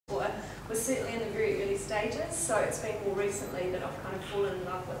we're certainly in the very early stages, so it's been more recently that I've kind of fallen in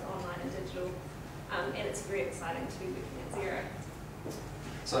love with online and digital, and it's very exciting to be working at Xero.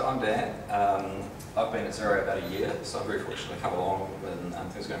 So I'm Dan. I've been at Xero about a year, so I'm very fortunate to come along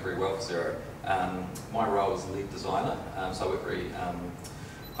and things are going very well for Xero. My role is lead designer, so I work very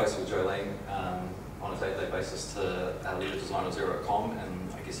closely with Jolene on a day-to-day basis to lead a design of Xero.com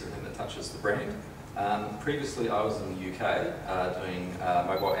and I guess everything that touches the brand. Previously I was in the UK doing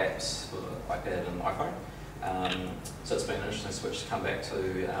mobile apps for the iPad and iPhone, so it's been an interesting switch to come back to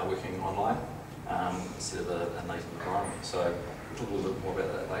working online instead of a native environment. So we'll talk a little bit more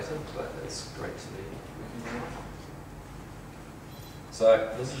about that later, but it's great to be working online.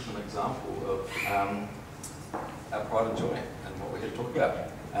 So this is an example of our pride and joy and what we're here to talk about.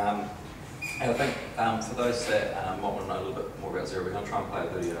 And I think for those that might want to know a little bit more about Xero, we're going to try and play a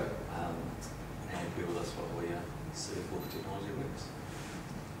video and be with us while we see if all the technology works.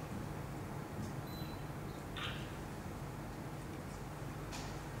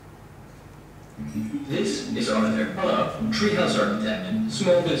 This is Arthur. Hello. Treehouse architect,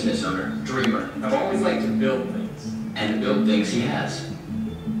 small business owner, dreamer. I've always liked to build things. And to build things he has.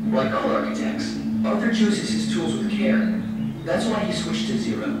 Like all architects, Arthur chooses his tools with care. That's why he switched to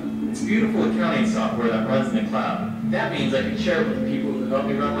Xero. It's beautiful accounting software that runs in the cloud. That means I can share it with the people who help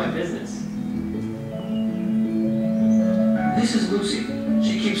me run my business. This is Lucy.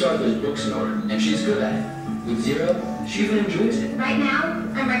 She keeps Arthur's books in order, and she's good at it. With Xero, she even enjoys it. Right now,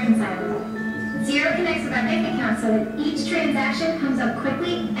 I'm reconcilable. Xero connects with our bank account so that each transaction comes up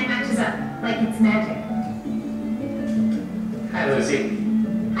quickly and matches up, like it's magic. Hi, Lucy.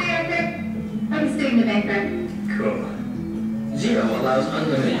 Hi, Arthur. I'm just doing the bank run. Cool. Xero allows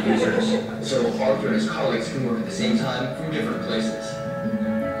unlimited users, so Arthur and his colleagues can work at the same time from different places,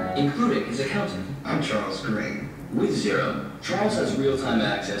 including his accountant. I'm Charles Green. With Xero, Charles has real-time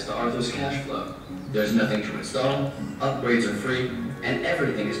access to Arthur's cash flow. There's nothing to install, upgrades are free, and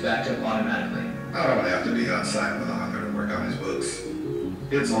everything is backed up automatically. I don't have to be on site with Arthur to work on his books.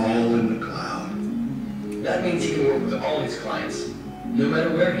 It's all in the cloud. That means he can work with all his clients, no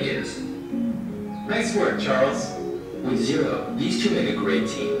matter where he is. Nice work, Charles. With Xero, these two make a great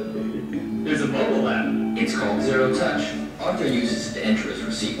team. There's a mobile app. It's called Xero Touch. Arthur uses it to enter his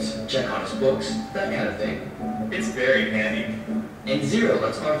receipts, check on his books, that kind of thing. It's very handy. And Xero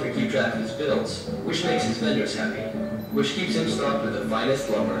lets Arthur keep track of his bills, which makes his vendors happy, which keeps him stocked with the finest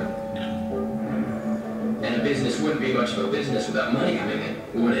lumber. And a business wouldn't be much of a business without money coming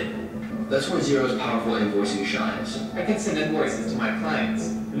in, would it? That's where Xero's powerful invoicing shines. I can send invoices to my clients,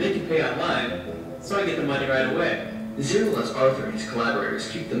 and they can pay online, so I get the money right away. Xero lets Arthur and his collaborators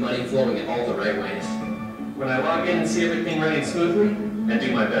keep the money flowing in all the right ways. When I log in and see everything running smoothly, I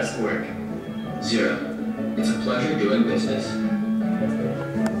do my best work. Xero. It's a pleasure doing business.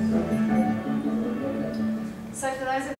 So for those of